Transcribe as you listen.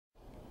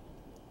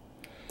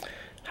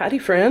Howdy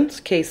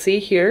friends, KC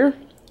here,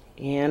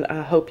 and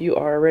I hope you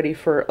are ready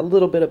for a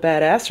little bit of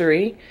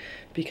badassery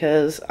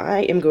because I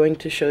am going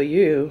to show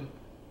you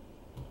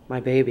my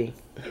baby,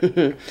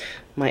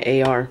 my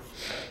AR.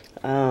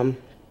 I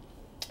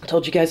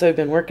told you guys I've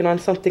been working on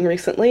something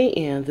recently,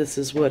 and this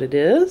is what it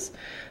is.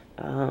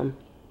 Got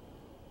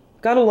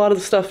a lot of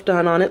the stuff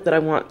done on it that I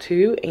want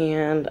to,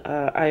 and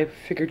I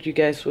figured you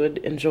guys would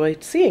enjoy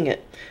seeing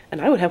it,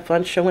 and I would have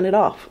fun showing it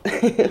off.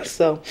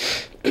 So,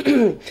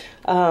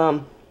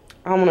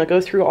 I'm going to go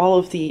through all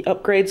of the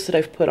upgrades that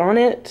I've put on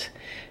it,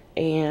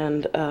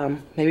 and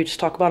maybe just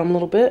talk about them a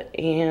little bit,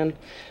 and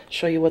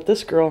show you what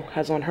this girl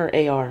has on her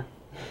AR.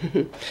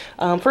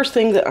 First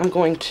thing that I'm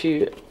going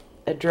to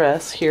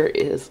address here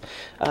is,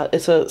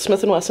 it's a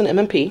Smith & Wesson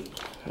M&P,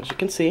 as you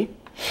can see.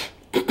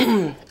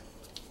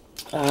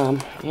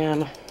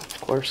 And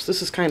of course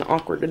this is kind of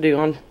awkward to do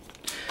on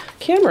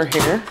camera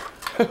here.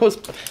 I was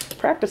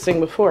practicing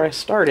before I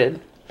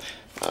started.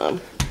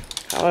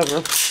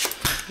 However,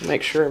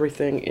 make sure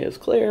everything is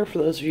clear for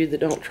those of you that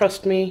don't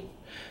trust me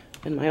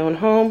in my own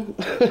home.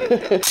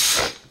 And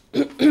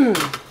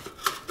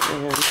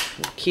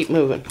keep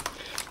moving.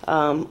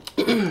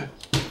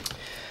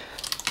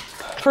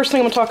 First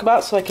thing I'm going to talk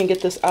about, so I can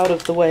get this out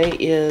of the way,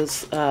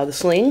 is the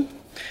Sling.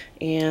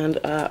 And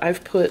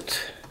I've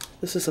put,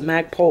 this is a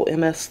Magpul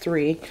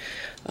MS3.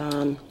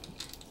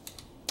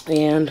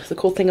 And the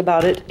cool thing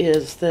about it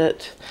is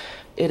that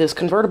it is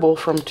convertible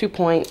from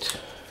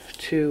 2-point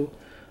to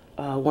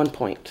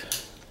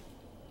 1-point.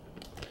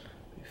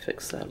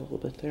 Fix that a little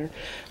bit there.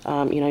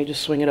 You know, you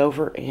just swing it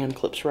over and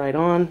clips right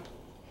on,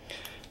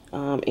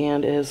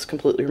 and is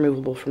completely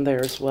removable from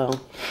there as well.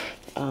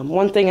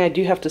 One thing I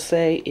do have to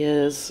say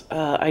is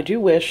I do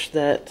wish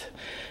that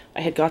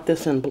I had got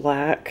this in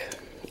black,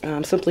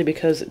 simply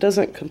because it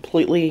doesn't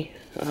completely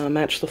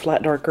match the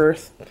flat dark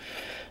earth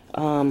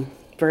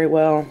very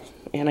well,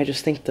 and I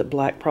just think that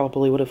black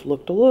probably would have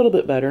looked a little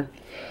bit better.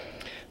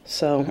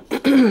 So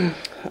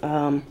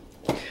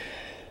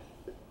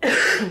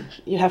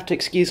you have to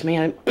excuse me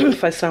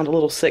if I sound a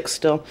little sick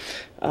still.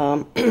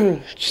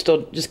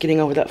 Still just getting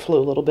over that flu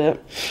a little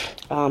bit.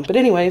 But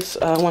anyways,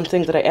 one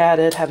thing that I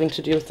added having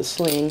to do with the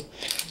Sling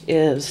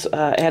is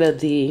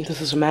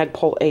this is a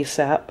Magpul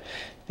ASAP,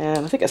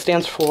 and I think it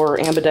stands for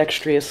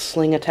Ambedextrious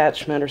Sling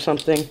Attachment or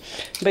something.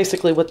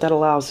 Basically what that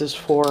allows is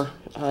for,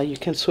 you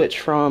can switch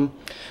from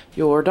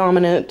your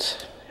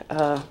dominant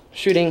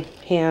shooting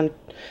hand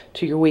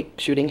to your weak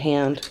shooting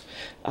hand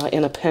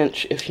in a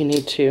pinch if you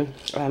need to.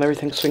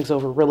 Everything swings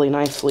over really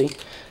nicely,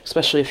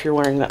 especially if you're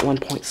wearing that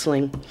 1-point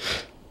sling.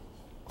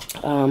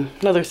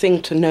 Another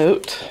thing to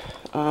note,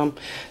 the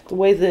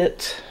way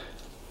that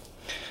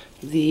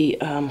the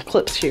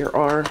clips here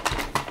are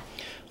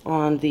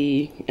on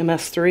the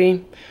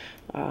MS3,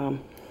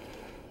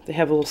 they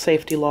have a little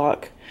safety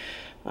lock,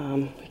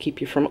 keep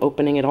you from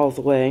opening it all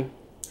the way.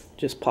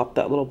 Just pop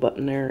that little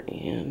button there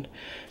and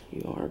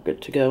you are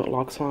good to go. It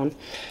locks on.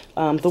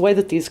 The way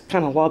that these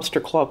kind of lobster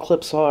claw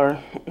clips are,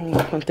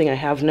 one thing I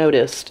have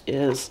noticed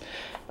is,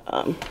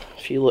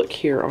 if you look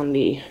here on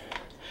the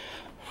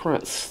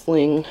front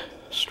sling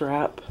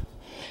strap,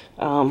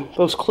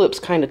 those clips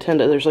kind of tend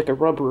to, there's like a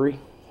rubbery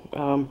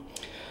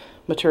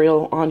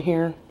material on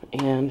here,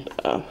 and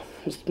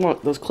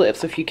those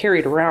clips, if you carry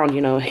it around,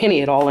 you know,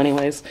 any at all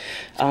anyways,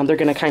 they're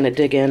going to kind of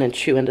dig in and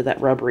chew into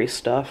that rubbery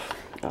stuff,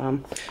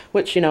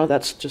 which, you know,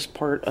 that's just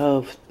part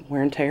of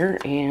wear and tear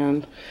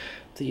and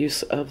the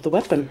use of the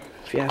weapon,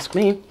 if you ask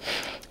me.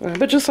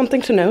 But just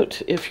something to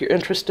note if you're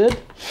interested.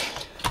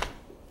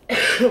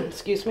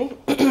 Excuse me.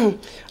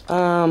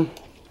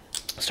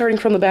 Starting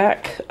from the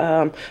back,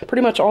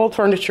 pretty much all the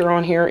furniture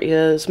on here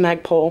is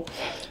Magpul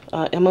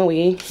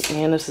MOE,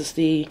 and this is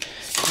the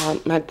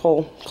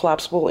Magpul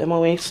Collapsible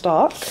MOE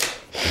Stock,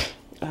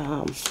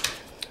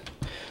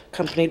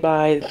 accompanied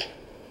by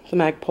the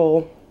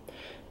Magpul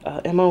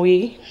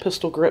MOE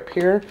pistol grip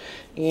here.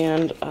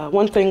 And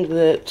one thing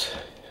that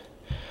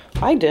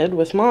I did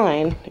with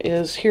mine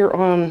is, here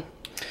on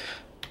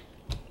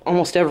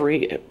almost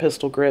every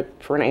pistol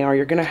grip for an AR,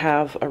 you're going to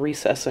have a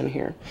recess in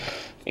here,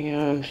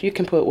 and you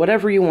can put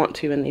whatever you want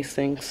to in these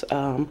things,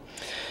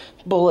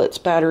 bullets,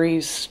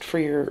 batteries for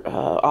your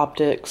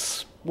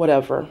optics,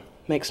 whatever,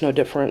 makes no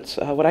difference.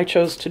 What I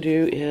chose to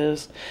do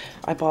is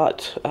I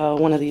bought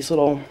one of these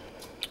little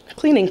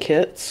cleaning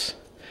kits.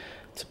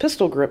 It's a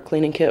pistol grip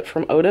cleaning kit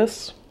from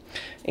Otis,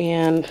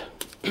 and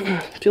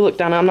if you look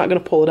down, I'm not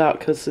going to pull it out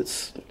because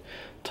it's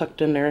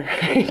tucked in there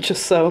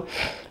just so,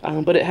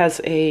 but it has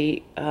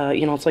a,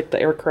 you know, it's like the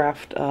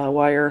aircraft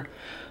wire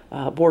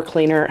bore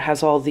cleaner. It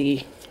has all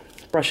the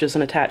brushes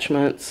and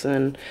attachments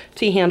and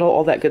T-handle,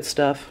 all that good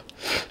stuff.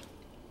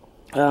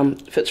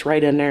 Fits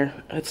right in there.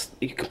 It's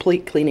a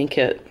complete cleaning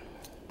kit.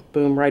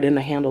 Boom, right in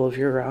the handle of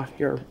your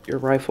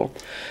rifle.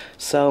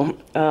 So,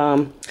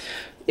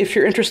 if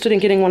you're interested in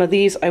getting one of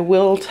these, I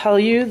will tell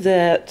you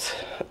that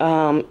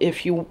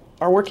if you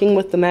are working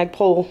with the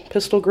Magpul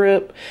pistol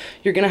grip,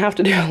 you're going to have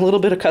to do a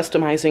little bit of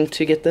customizing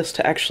to get this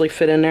to actually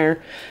fit in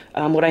there.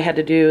 What I had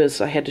to do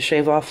is I had to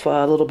shave off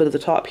a little bit of the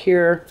top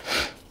here,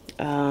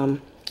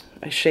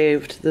 I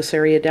shaved this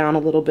area down a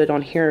little bit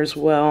on here as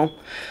well,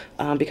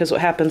 because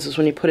what happens is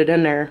when you put it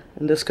in there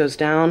and this goes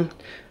down,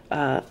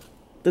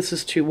 this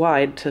is too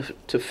wide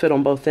to fit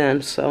on both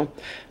ends, so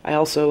I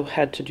also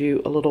had to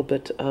do a little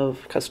bit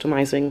of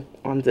customizing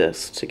on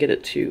this to get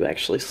it to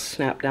actually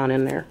snap down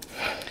in there.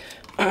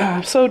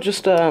 So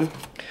just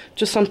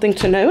something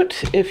to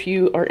note if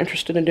you are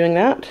interested in doing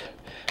that.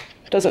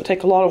 It doesn't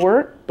take a lot of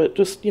work, but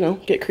just, you know,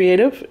 get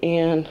creative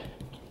and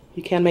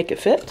you can make it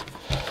fit.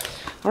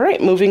 All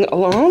right, moving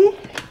along.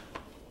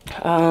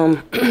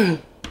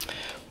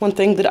 One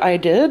thing that I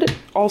did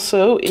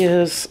also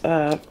is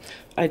I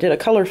did a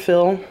color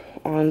fill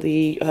on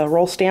the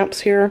roll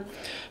stamps here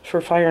for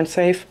Fire and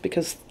Safe,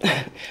 because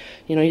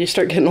you know, you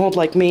start getting old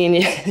like me and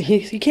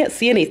you can't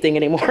see anything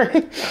anymore.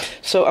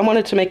 So I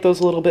wanted to make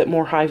those a little bit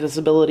more high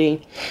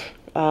visibility,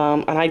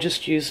 and I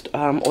just used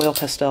oil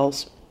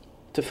pastels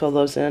to fill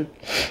those in,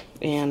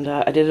 and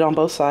I did it on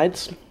both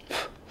sides.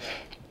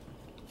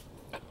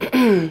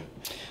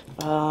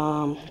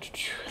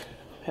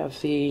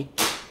 Have the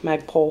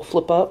Magpul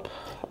Flip Up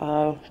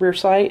rear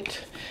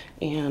sight,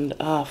 and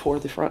for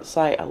the front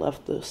sight I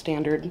left the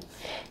standard,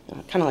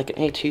 kind of like an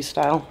A2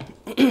 style.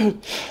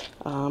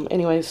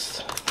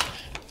 Anyways,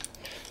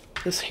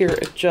 this here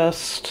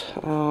adjusts.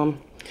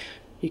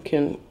 You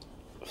can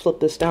flip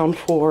this down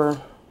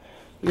for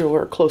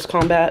your close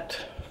combat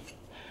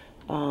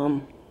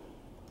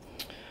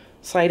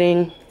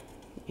sighting,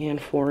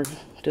 and for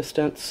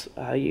distance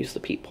use the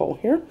peephole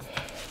here.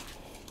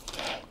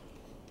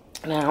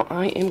 Now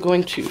I am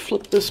going to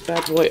flip this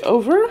bad boy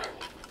over.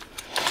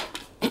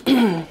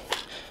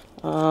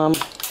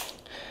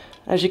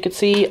 As you can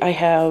see, I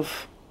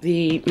have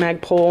the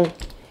Magpul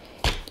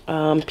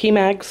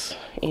PMags,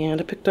 and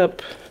I picked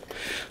up,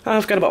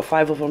 I've got about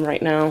 5 of them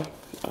right now.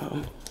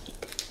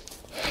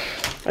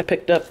 I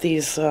picked up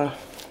these are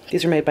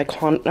made by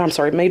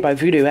made by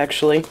Voodoo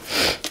actually,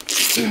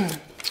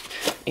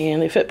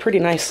 and they fit pretty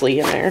nicely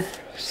in there.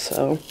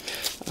 So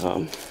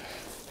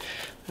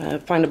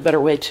find a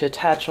better way to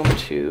attach them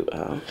to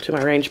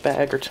my range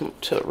bag or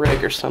to a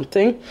rig or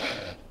something.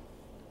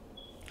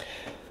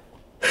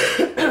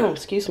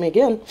 Excuse me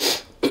again.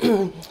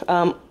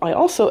 I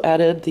also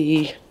added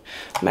the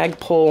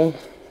Magpul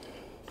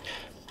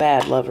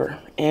bad lever,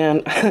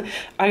 and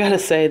I gotta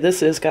say,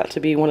 this has got to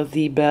be one of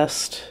the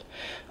best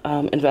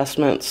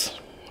investments,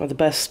 or the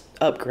best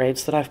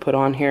upgrades that I've put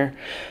on here.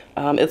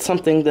 It's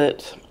something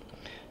that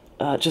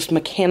just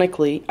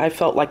mechanically I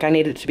felt like I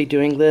needed to be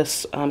doing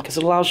this, because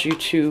it allows you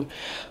to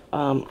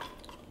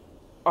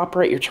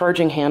operate your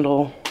charging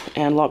handle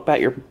and lock back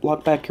your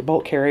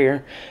bolt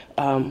carrier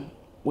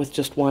with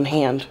just one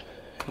hand.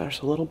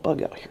 There's a little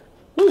bug out here.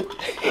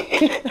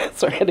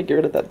 Sorry, I had to get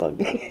rid of that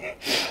bug.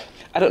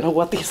 I don't know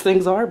what these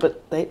things are,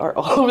 but they are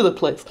all over the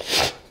place.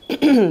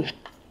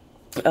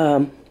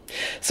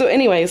 So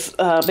anyways,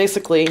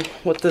 basically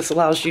what this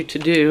allows you to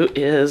do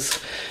is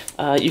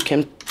you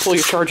can pull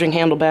your charging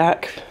handle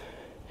back,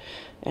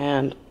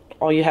 and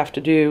all you have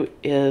to do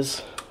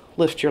is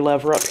lift your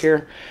lever up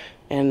here,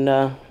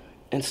 and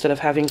instead of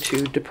having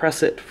to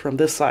depress it from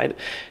this side.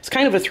 It's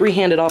kind of a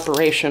three-handed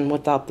operation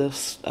without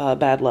this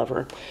bad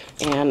lever.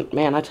 And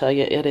man, I tell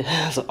you, it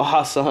is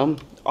awesome.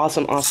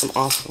 Awesome, awesome,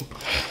 awesome.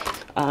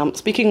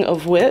 Speaking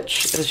of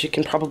which, as you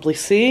can probably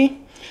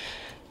see,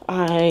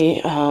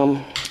 I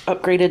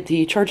upgraded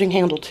the charging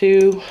handle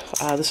too.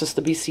 This is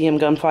the BCM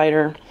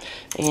Gunfighter,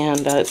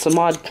 and it's a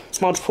mod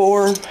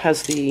 4,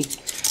 has the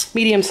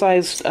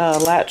medium-sized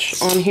latch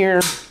on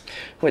here,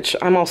 which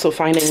I'm also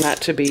finding that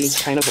to be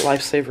kind of a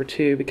lifesaver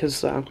too,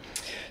 because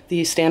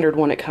the standard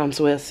one it comes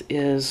with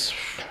is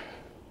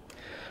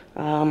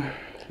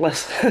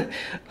less,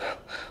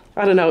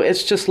 I don't know,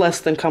 it's just less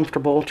than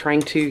comfortable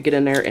trying to get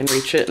in there and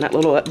reach it, and that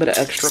little bit of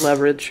extra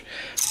leverage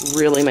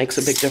really makes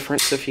a big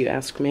difference if you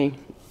ask me.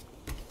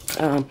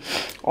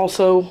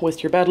 Also,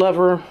 with your bed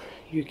lever,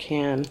 you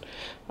can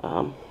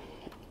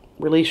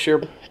release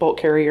your bolt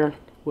carrier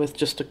with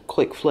just a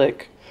quick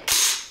flick.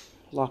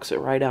 Locks it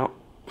right out.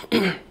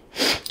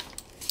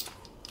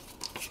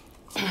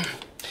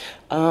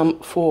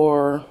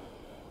 For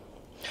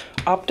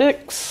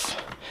optics,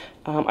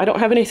 I don't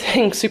have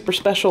anything super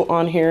special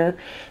on here.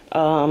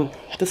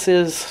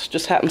 This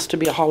just happens to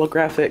be a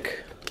holographic.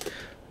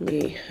 Let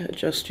me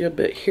adjust you a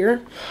bit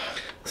here.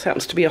 This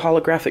happens to be a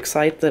holographic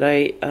sight that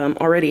I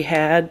already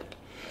had,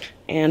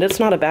 and it's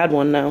not a bad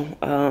one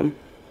though.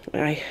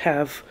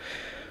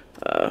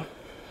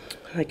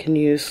 I can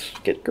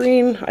get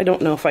green. I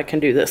don't know if I can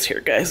do this here,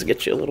 guys,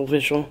 get you a little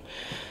visual,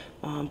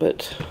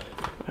 but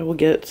I will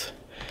get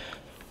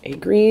a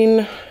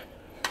green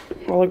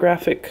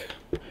holographic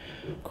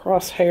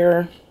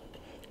crosshair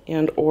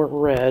and or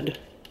red.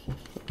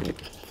 Let me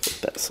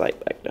flip that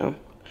sight back down.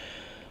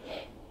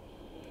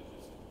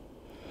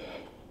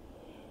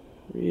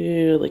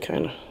 Really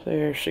kind of,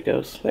 there she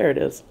goes, there it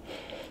is.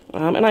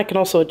 And I can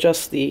also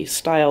adjust the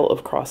style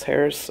of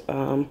crosshairs.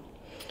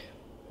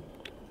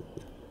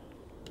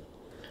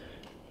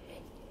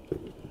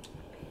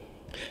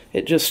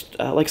 It just,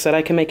 like I said,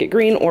 I can make it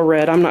green or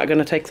red. I'm not going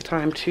to take the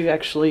time to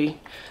actually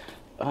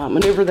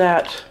maneuver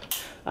that.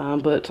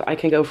 but I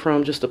can go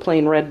from just a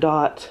plain red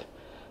dot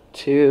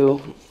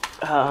to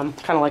kind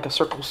of like a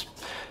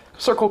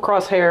circle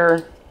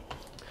crosshair,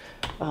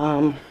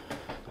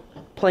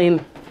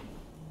 plain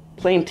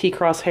T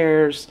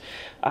crosshairs,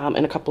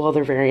 and a couple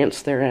other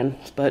variants therein.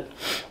 But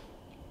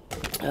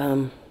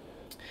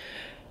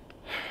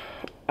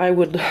I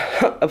would,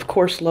 of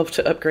course, love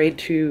to upgrade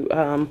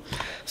to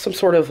some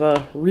sort of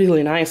a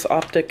really nice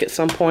optic at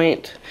some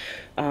point.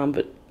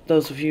 But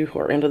those of you who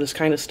are into this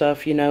kind of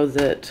stuff, you know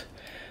that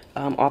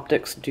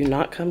optics do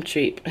not come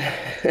cheap.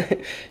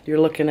 You're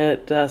looking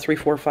at $300,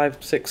 $400,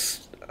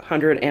 $500,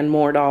 $600 and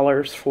more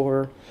dollars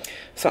for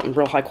something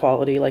real high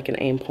quality like an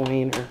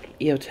Aimpoint or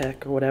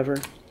EOTech or whatever.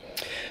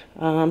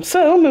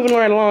 So moving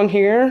right along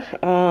here,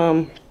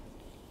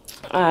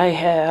 I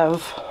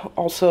have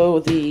also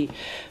the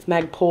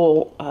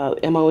Magpul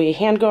MOE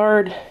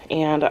handguard,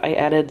 and I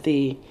added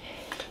the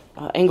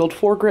angled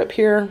foregrip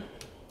here.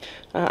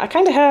 I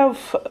kind of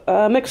have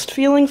mixed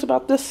feelings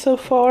about this so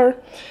far.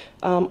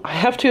 I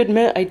have to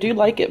admit I do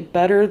like it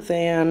better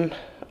than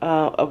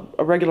a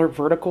regular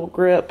vertical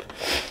grip,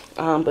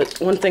 but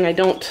one thing I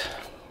don't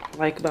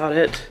like about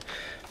it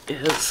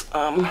is,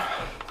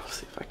 let's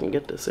see if I can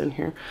get this in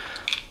here.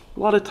 A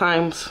lot of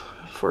times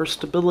for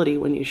stability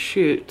when you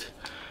shoot,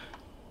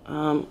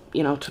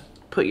 you know, to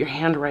put your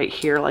hand right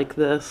here like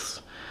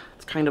this,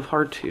 it's kind of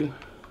hard to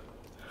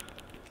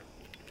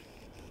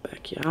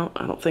back you out.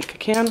 I don't think I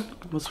can.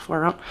 I was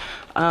far out.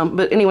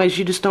 But anyways,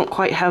 you just don't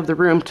quite have the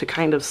room to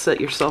kind of sit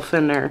yourself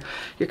in there.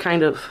 You're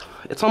kind of,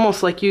 it's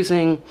almost like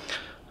using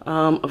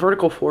a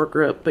vertical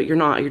foregrip, but you're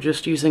not. You're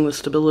just using the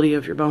stability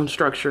of your bone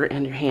structure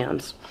and your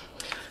hands.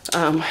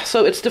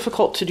 So it's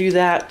difficult to do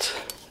that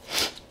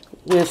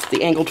with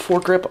the angled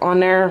foregrip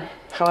on there.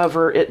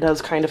 However, it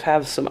does kind of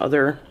have some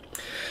other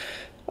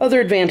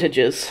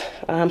advantages.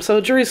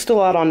 So jury's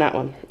still out on that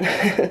one.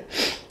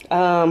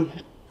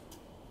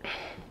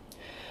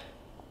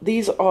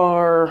 These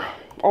are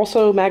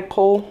also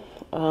Magpul.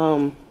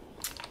 I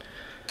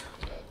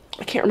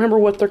can't remember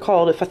what they're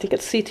called. I think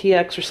it's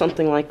CTX or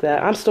something like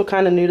that. I'm still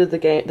kind of new to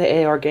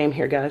the AR game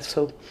here, guys,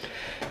 so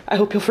I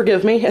hope you'll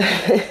forgive me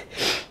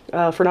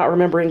for not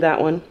remembering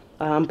that one.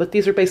 But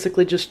these are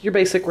basically just your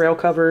basic rail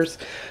covers.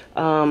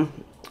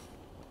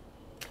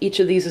 Each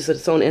of these is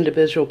its own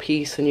individual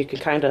piece, and you can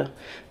kind of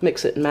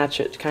mix it and match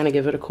it to kind of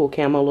give it a cool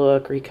camo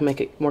look, or you can make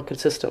it more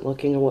consistent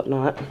looking or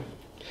whatnot.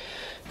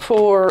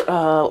 For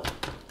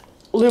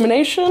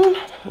illumination,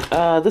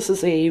 this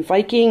is a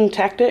Viking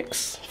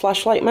Tactics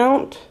flashlight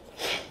mount,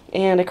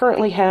 and I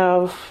currently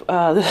have,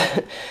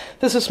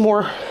 this is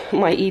more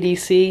my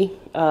EDC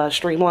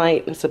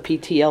Streamlight. It's a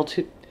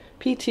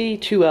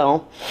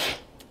PT2L.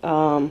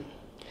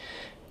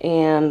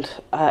 And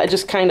I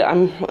just kind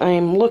of,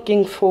 I'm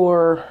looking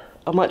for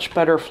a much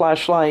better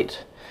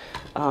flashlight,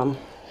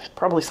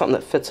 probably something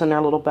that fits in there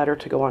a little better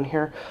to go on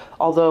here.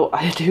 Although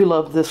I do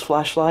love this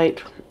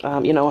flashlight,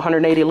 you know,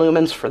 180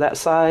 lumens for that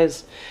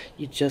size,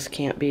 you just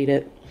can't beat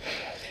it.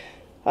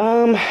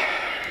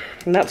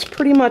 And that's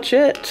pretty much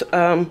it.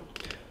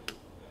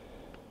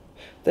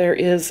 There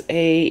is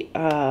a,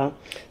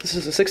 this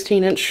is a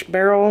 16-inch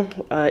barrel.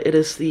 It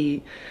is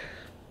the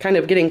kind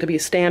of getting to be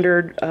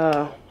standard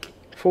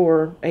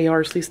for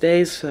ARs these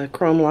days,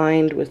 chrome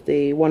lined with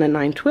the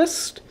 1-in-9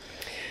 twist.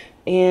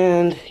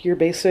 And your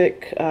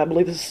basic, I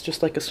believe this is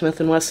just like a Smith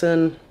 &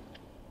 Wesson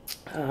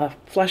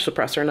flash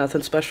suppressor,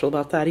 nothing special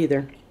about that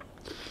either.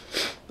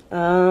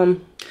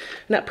 And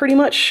that pretty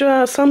much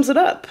sums it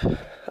up.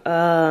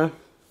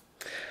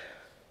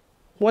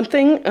 One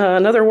thing,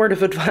 another word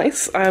of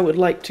advice I would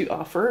like to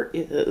offer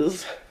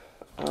is,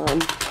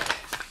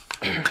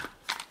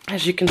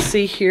 as you can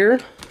see here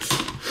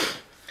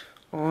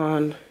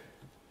on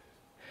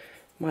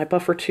my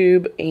buffer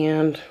tube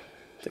and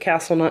the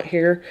castle nut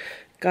here,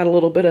 got a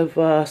little bit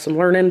of some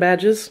learn-in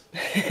badges,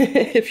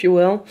 if you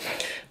will.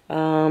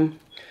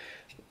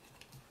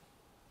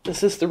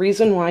 This is the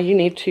reason why you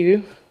need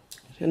to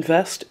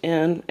invest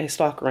in a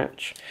stock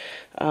wrench.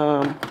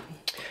 I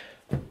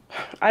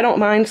don't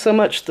mind so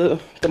much the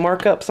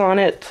markups on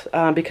it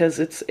because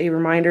it's a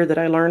reminder that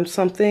I learned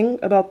something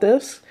about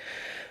this.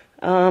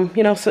 You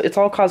know, so it's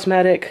all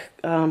cosmetic.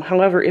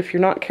 However, if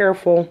you're not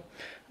careful,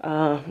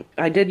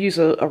 I did use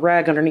a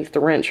rag underneath the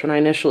wrench when I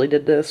initially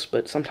did this,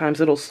 but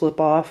sometimes it'll slip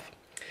off.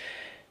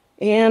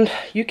 And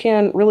you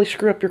can really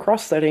screw up your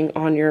cross setting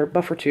on your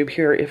buffer tube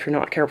here if you're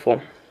not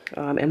careful.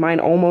 And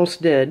mine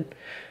almost did.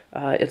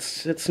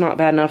 It's not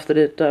bad enough that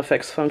it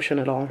affects function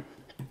at all.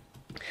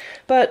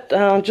 But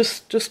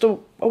just a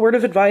word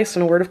of advice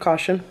and a word of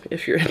caution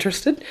if you're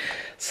interested.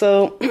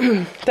 So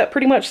that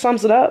pretty much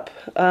sums it up.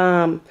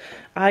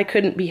 I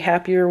couldn't be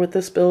happier with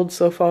this build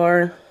so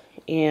far,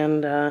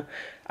 and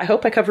I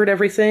hope I covered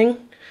everything.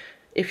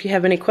 If you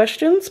have any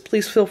questions,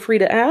 please feel free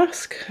to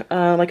ask.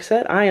 Like I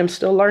said, I am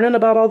still learning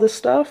about all this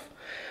stuff,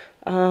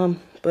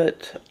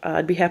 but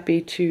I'd be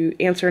happy to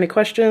answer any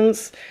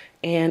questions,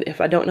 and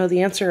if I don't know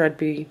the answer, I'd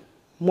be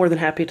more than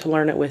happy to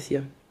learn it with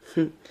you.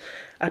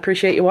 I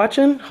appreciate you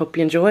watching, hope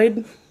you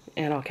enjoyed,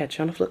 and I'll catch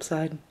you on the flip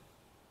side.